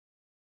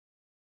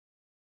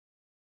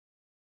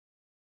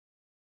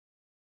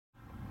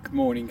Good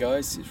morning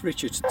guys, it's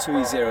Richard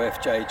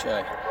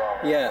 20FJJ.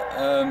 Yeah,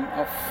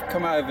 I've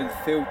come over the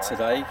field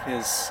today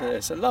because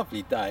it's a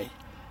lovely day,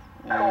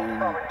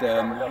 and I've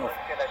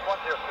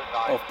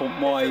brought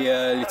my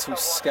little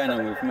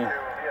scanner with me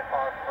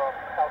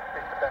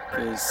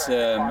because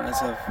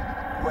as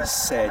I've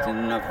said in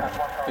another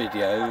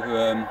video,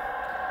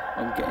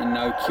 I'm getting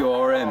no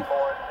QRM,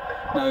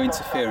 no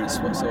interference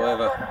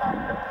whatsoever,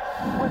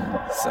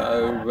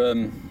 so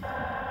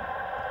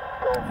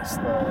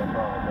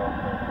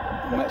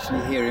I'm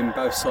actually hearing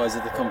both sides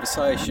of the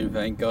conversation,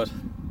 thank God.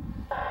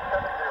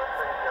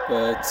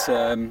 But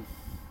hang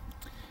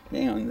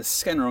on, the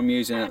scanner I'm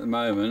using at the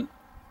moment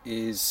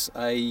is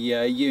a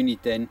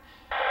Uniden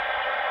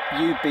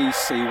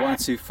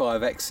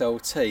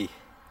UBC125XLT,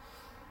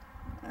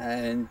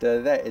 and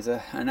that is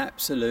an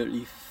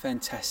absolutely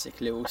fantastic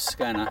little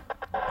scanner.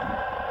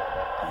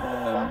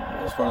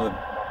 It's one of the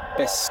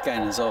best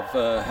scanners I've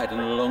had in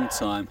a long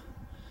time.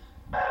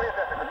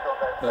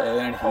 But the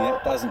only thing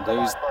it doesn't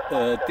do is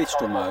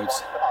digital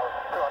modes.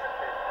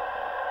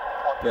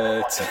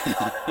 But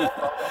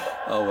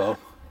oh well.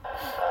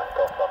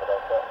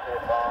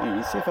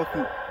 Anyway, see if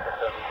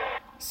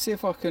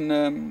I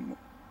can.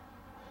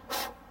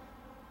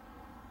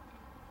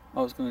 I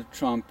was going to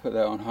try and put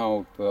that on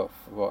hold, but I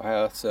forgot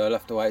how, so I'll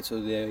have to wait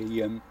till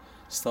they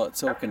start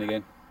talking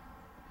again.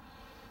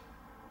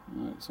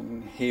 Right, so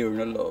I'm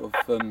hearing a lot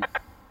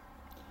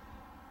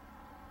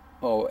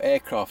of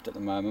aircraft at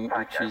the moment,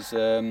 which is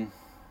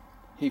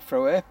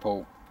Heathrow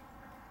Airport.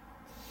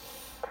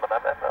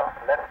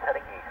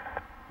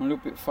 I'm a little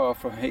bit far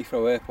from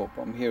Heathrow Airport,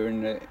 but I'm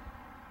hearing the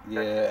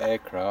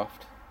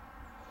aircraft.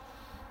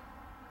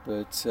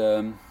 But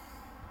oh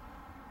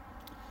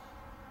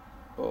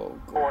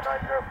god,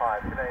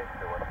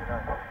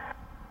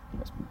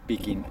 that's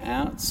bigging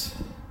out.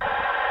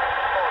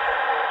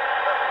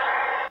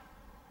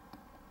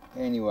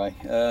 Anyway,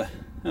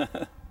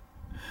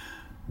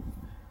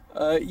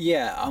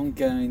 yeah, I'm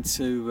going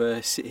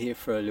to sit here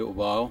for a little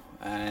while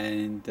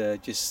and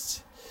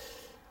just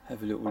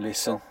have a little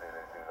listen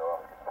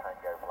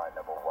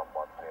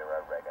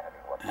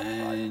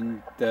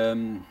and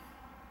you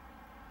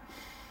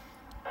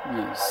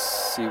know,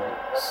 see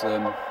what's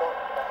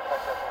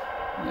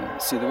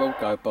see the world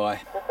go by.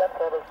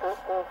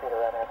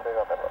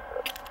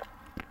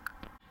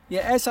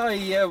 Yeah, as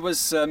I was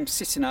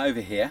sitting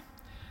over here,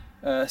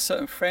 a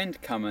certain friend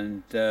come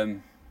and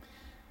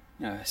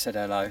said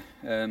hello.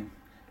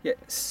 Yeah,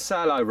 say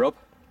hello, Rob.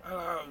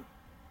 Hello.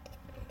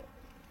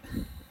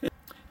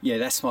 Yeah,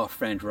 that's my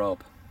friend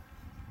Rob.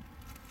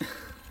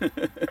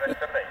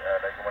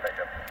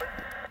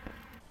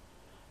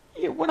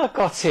 Yeah, when I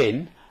got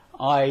in,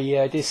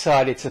 I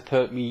decided to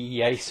put my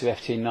Yaesu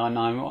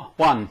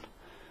FT991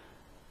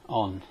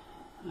 on,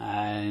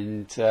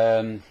 and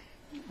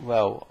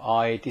well,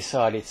 I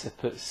decided to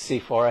put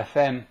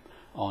C4FM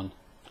on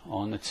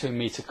the 2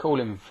 meter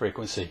calling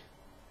frequency,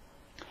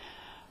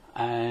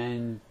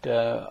 and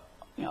you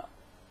know,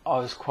 I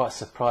was quite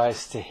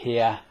surprised to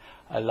hear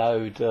a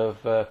load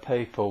of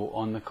people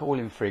on the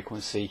calling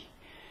frequency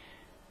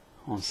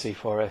on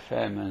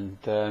C4FM,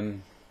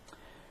 and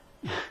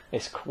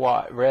it's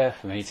quite rare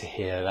for me to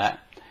hear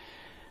that.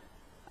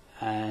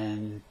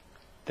 And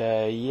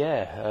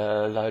yeah,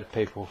 a load of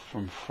people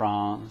from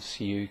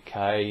France, UK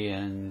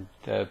and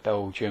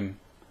Belgium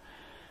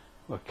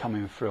were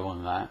coming through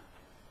on that,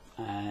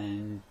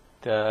 and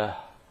I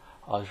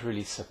was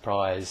really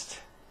surprised.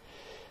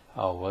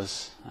 I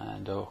was,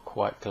 and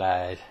quite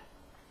glad.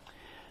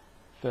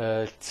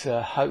 But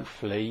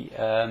hopefully,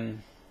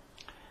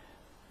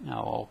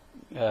 no,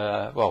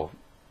 well,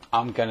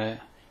 I'm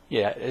gonna.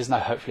 Yeah, there's no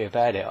hopefully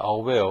about it.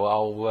 I'll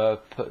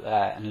put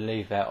that and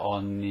leave that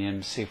on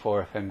the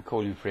C4FM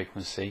calling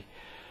frequency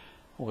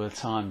all the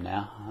time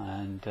now,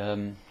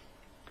 and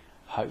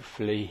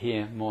hopefully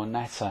hear more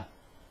natter.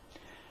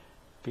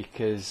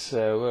 Because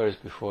whereas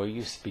before it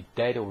used to be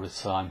dead all the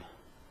time.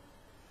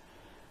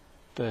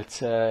 But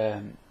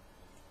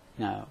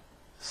now,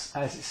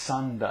 as it's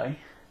Sunday,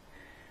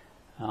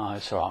 oh,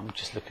 it's alright, I'm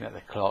just looking at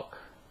the clock.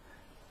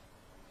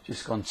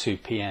 Just gone 2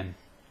 PM.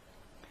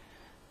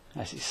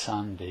 As it's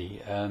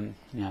Sunday,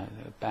 you know,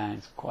 the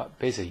band's quite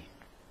busy,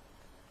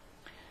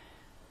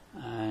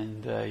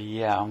 and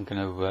yeah, I'm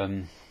going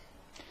to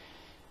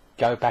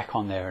go back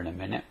on there in a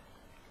minute,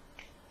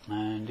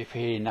 and if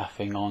you hear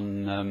nothing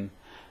on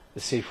the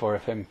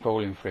C4FM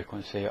calling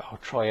frequency, I'll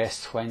try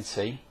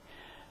S20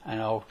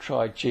 and I'll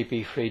try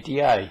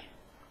GB3DA.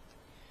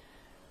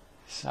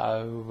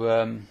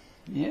 So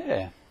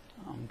yeah,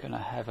 I'm going to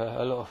have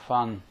a lot of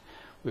fun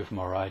with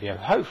my radio.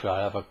 Hopefully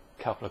I'll have a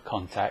couple of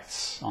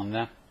contacts on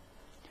there.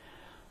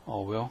 I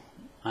will,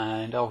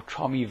 and I'll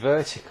try me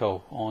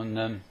vertical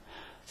on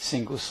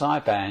single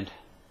sideband,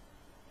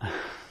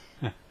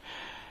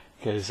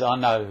 because I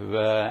know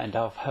and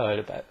I've heard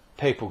about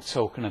people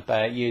talking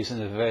about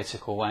using a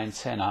vertical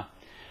antenna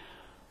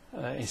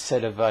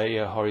instead of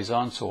a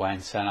horizontal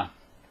antenna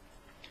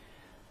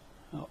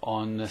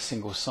on the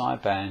single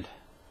sideband,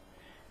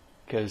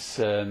 because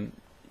you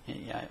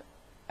know,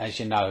 as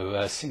you know,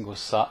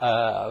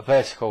 a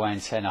vertical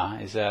antenna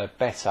is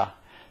better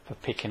for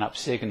picking up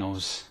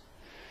signals,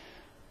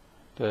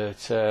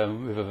 but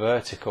with a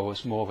vertical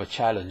it's more of a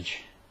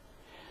challenge.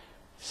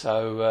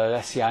 So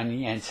that's the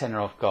only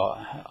antenna I've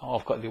got.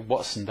 I've got the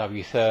Watson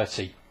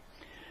W30,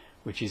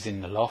 which is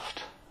in the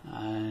loft,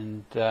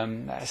 and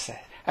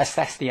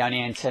that's the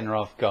only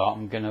antenna I've got.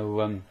 I'm going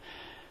to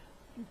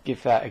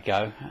give that a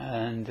go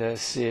and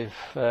see if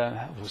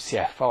we'll see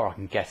how far I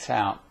can get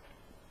out,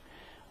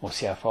 or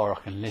see how far I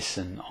can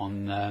listen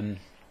on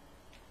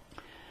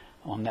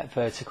that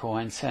vertical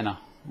antenna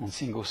on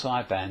single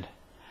sideband.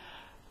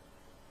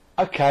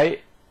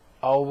 Okay,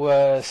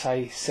 I'll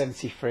say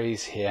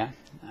 73's here,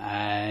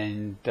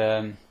 and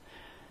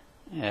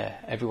yeah,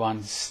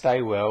 everyone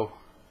stay well,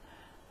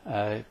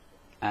 and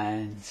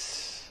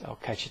I'll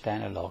catch you down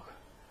the log.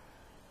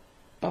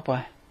 Bye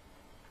bye.